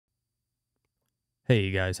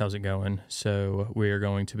Hey guys, how's it going? So we are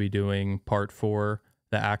going to be doing part 4,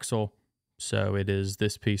 the axle. So it is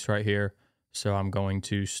this piece right here. So I'm going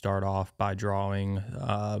to start off by drawing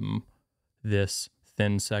this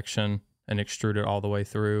thin section and extrude it all the way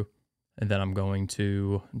through. And then I'm going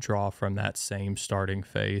to draw from that same starting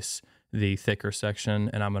face the thicker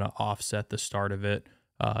section, and I'm going to offset the start of it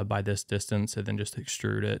by this distance and then just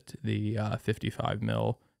extrude it the 55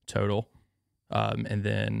 mil total. And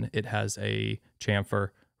then it has a chamfer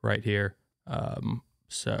right here.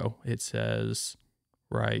 So it says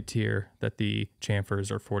right here that the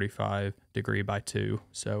chamfers are 45 degree by 2,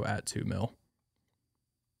 so at 2 mil.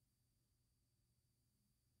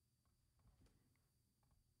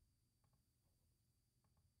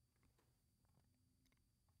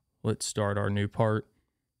 Let's start our new part,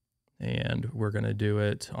 and we're going to do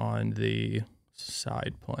it on the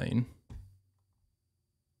side plane.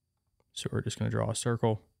 So we're just going to draw a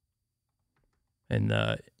circle, and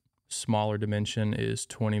the smaller dimension is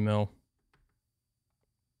 20 mil.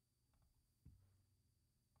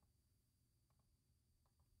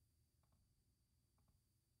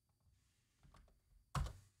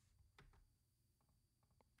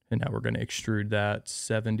 And now we're going to extrude that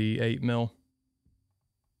 78 mil.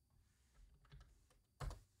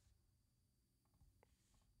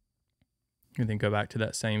 And then go back to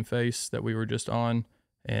that same face that we were just on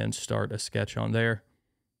and start a sketch on there.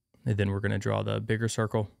 And then we're going to draw the bigger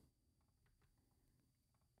circle.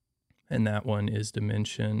 And that one is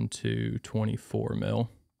dimensioned to 24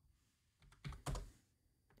 mil.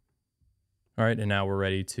 All right, and now we're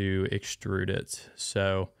ready to extrude it.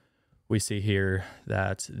 So we see here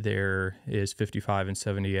that there is 55 and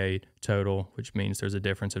 78 total, which means there's a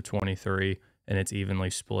difference of 23, and it's evenly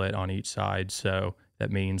split on each side. So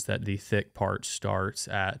that means that the thick part starts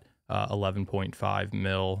at 11.5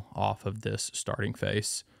 mil off of this starting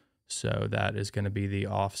face. So that is going to be the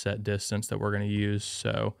offset distance that we're going to use.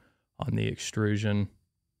 So on the extrusion,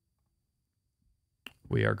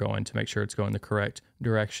 we are going to make sure it's going the correct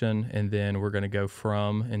direction. And then we're going to go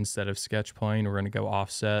from, instead of sketch plane, we're going to go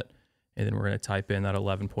offset. And then we're going to type in that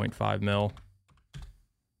 11.5 mil.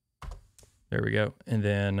 There we go. And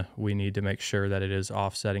then we need to make sure that it is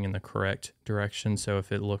offsetting in the correct direction. So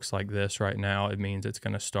if it looks like this right now, it means it's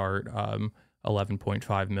going to start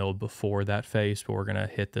 11.5 mil before that face. But we're going to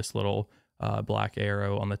hit this little black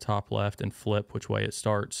arrow on the top left and flip which way it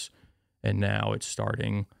starts. And now it's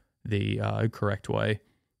starting the correct way.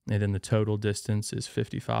 And then the total distance is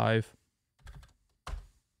 55.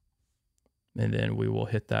 And then we will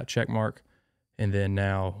hit that check mark. And then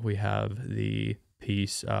now we have the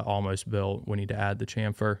piece almost built. We need to add the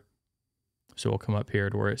chamfer. So we'll come up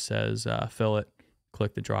here to where it says fillet,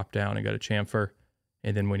 click the drop down and go to chamfer.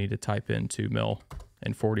 And then we need to type in 2 mil,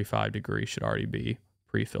 and 45 degrees should already be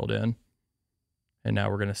pre-filled in. And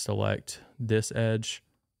now we're going to select this edge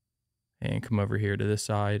and come over here to this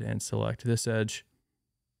side and select this edge,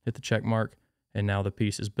 hit the check mark. And now the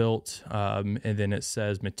piece is built, and then it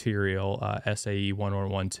says material SAE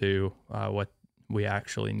 1112. What we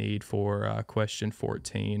actually need for question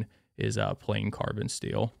 14 is plain carbon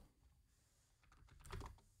steel.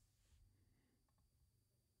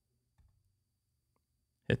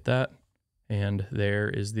 Hit that, and there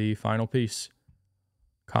is the final piece.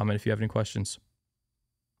 Comment if you have any questions.